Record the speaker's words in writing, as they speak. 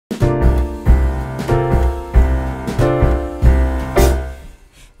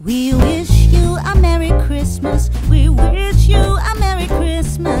We wish you a Merry Christmas. We wish you a Merry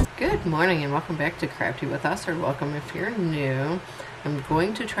Christmas. Good morning and welcome back to Crafty with Us, or welcome if you're new. I'm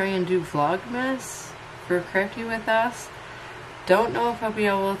going to try and do Vlogmas for Crafty with Us. Don't know if I'll be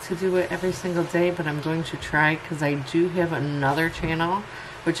able to do it every single day, but I'm going to try because I do have another channel,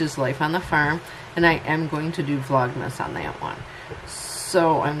 which is Life on the Farm, and I am going to do Vlogmas on that one.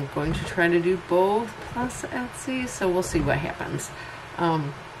 So I'm going to try to do both plus Etsy, so we'll see what happens.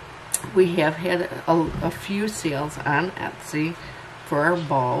 We have had a few sales on Etsy for our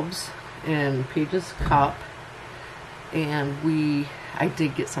bulbs and Paige's Cup, and I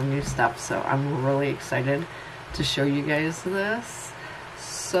did get some new stuff, so I'm really excited to show you guys this.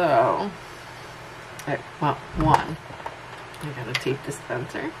 So, well, one, I got a tape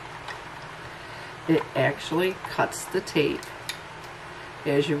dispenser. It actually cuts the tape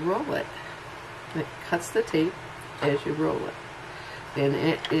as you roll it. It cuts the tape as you roll it. And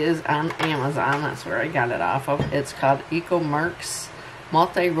it is on Amazon. That's where I got it off of. It's called EcoMarks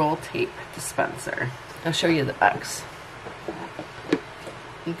Multi-Roll Tape Dispenser. I'll show you the box.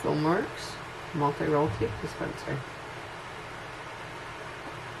 EcoMarks Multi-Roll Tape Dispenser.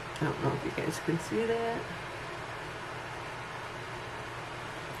 I don't know if you guys can see that.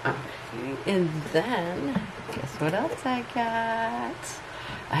 Okay, and then, guess what else I got?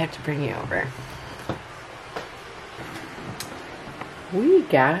 I have to bring you over. We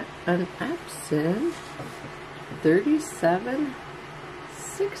got an Epson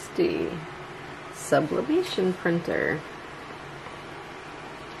 3760 Sublimation printer.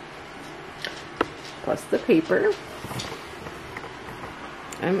 Plus the paper.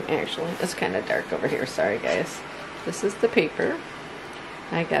 It's kind of dark over here, sorry guys. This is the paper.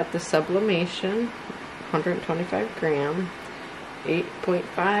 I got the Sublimation 125 gram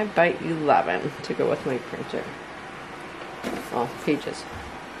 8.5 by 11 to go with my printer. Oh, pages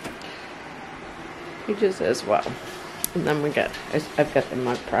as well. And then I've got the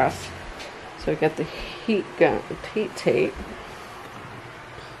mug press. So I got the heat tape.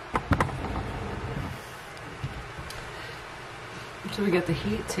 So we got the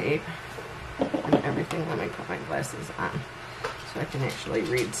heat tape and everything. Let me put my glasses on so I can actually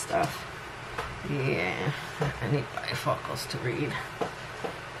read stuff. Yeah, I need bifocals to read.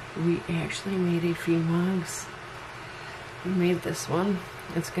 We actually made a few mugs. We made this one.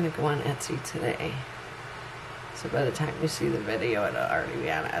 It's going to go on Etsy today. So by the time you see the video, it'll already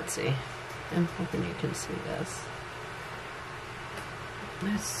be on Etsy. I'm hoping you can see this.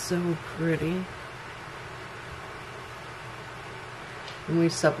 That's so pretty. And we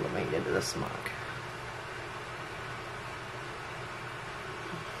sublimated this mug.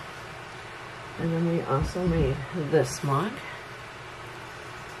 And then we also made this mug.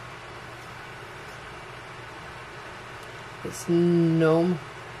 It's gnome.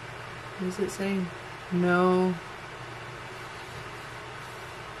 What does it say? No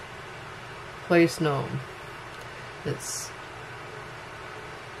place gnome. It's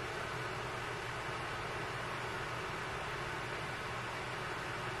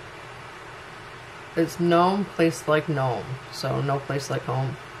gnome, place like gnome. So no place like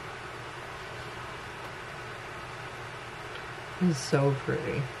home. It's so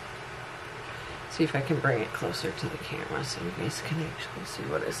pretty. See if I can bring it closer to the camera so you guys can actually see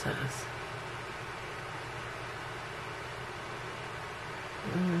what it says.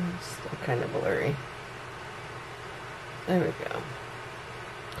 It's still kind of blurry. There we go.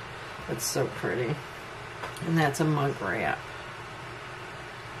 It's so pretty. And that's a mug wrap.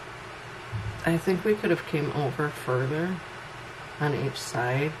 I think we could have came over further on each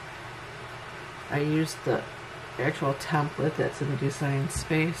side. I used the actual template that's in Design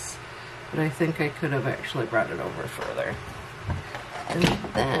Space. But I think I could have actually brought it over further. And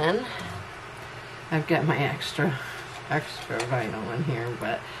then I've got my extra vinyl in here,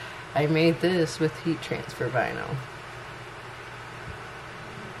 but I made this with heat transfer vinyl.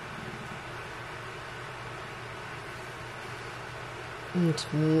 And it's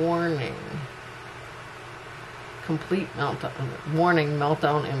warning. Complete meltdown. Warning,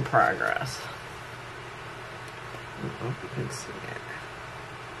 meltdown in progress. I don't know if you can see it.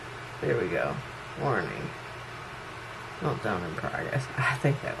 There we go. Warning. Meltdown in progress. I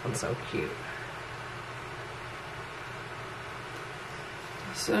think that one's so cute.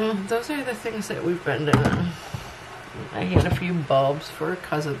 So those are the things that we've been doing. I had a few bulbs for a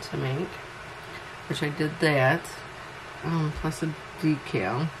cousin to make, which I did that, plus a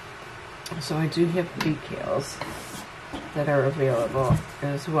decal. So I do have decals that are available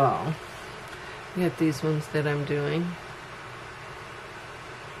as well. We have these ones that I'm doing.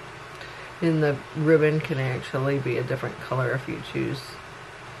 And the ribbon can actually be a different color if you choose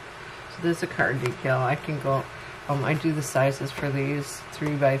this is a card decal. I can go, I do the sizes for these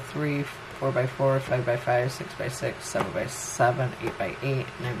 3x3, 4x4, 5x5, 6x6, 7x7, 8x8,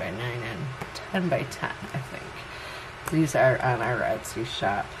 9x9, and 10x10, I think. These are on our Etsy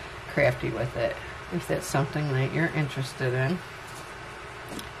shop, Crafty With It, if that's something that you're interested in.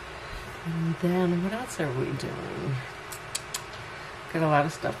 And then, what else are we doing? Got a lot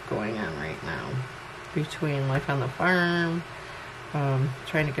of stuff going on right now. Between life on the farm,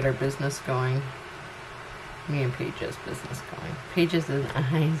 trying to get our business going. Me and Paige's business going. Paige's and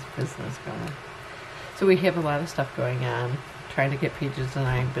I's business going. So we have a lot of stuff going on. Trying to get Paige's and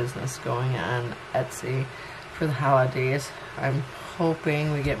I business going on Etsy for the holidays. I'm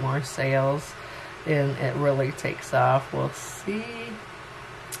hoping we get more sales and it really takes off. We'll see.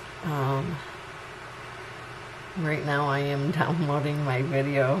 Right now I am downloading my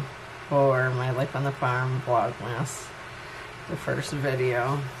video for my Life on the Farm Vlogmas. The first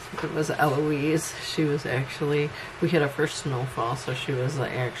video. It was Eloise. She was actually, we had our first snowfall, so she was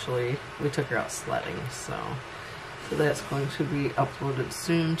actually, we took her out sledding, so that's going to be uploaded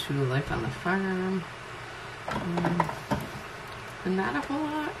soon to Life on the Farm. And not a whole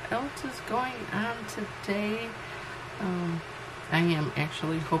lot else is going on today. I am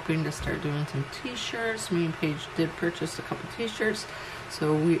actually hoping to start doing some t-shirts. Me and Paige did purchase a couple t-shirts,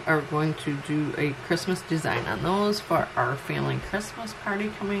 so we are going to do a Christmas design on those for our family Christmas party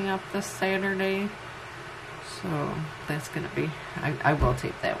coming up this Saturday. So that's gonna be, I will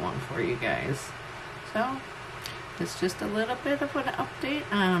tape that one for you guys. So it's just a little bit of an update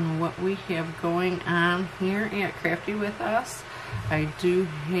on what we have going on here at Crafty With Us. I do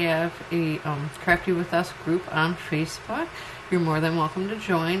have a Crafty With Us group on Facebook. You're more than welcome to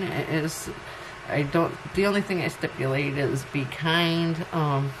join. It is, the only thing I stipulate is be kind,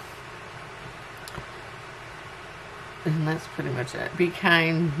 and that's pretty much it. Be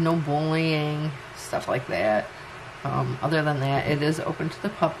kind, no bullying, stuff like that. Other than that, it is open to the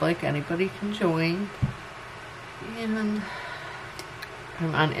public. Anybody can join. And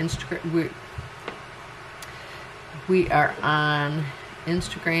I'm on Instagram. We are on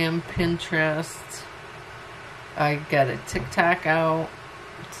Instagram, Pinterest. I got a TikTok out,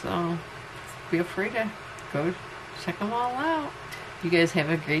 so feel free to go check them all out. You guys have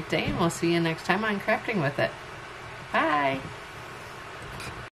a great day, and we'll see you next time on Crafting With It. Bye!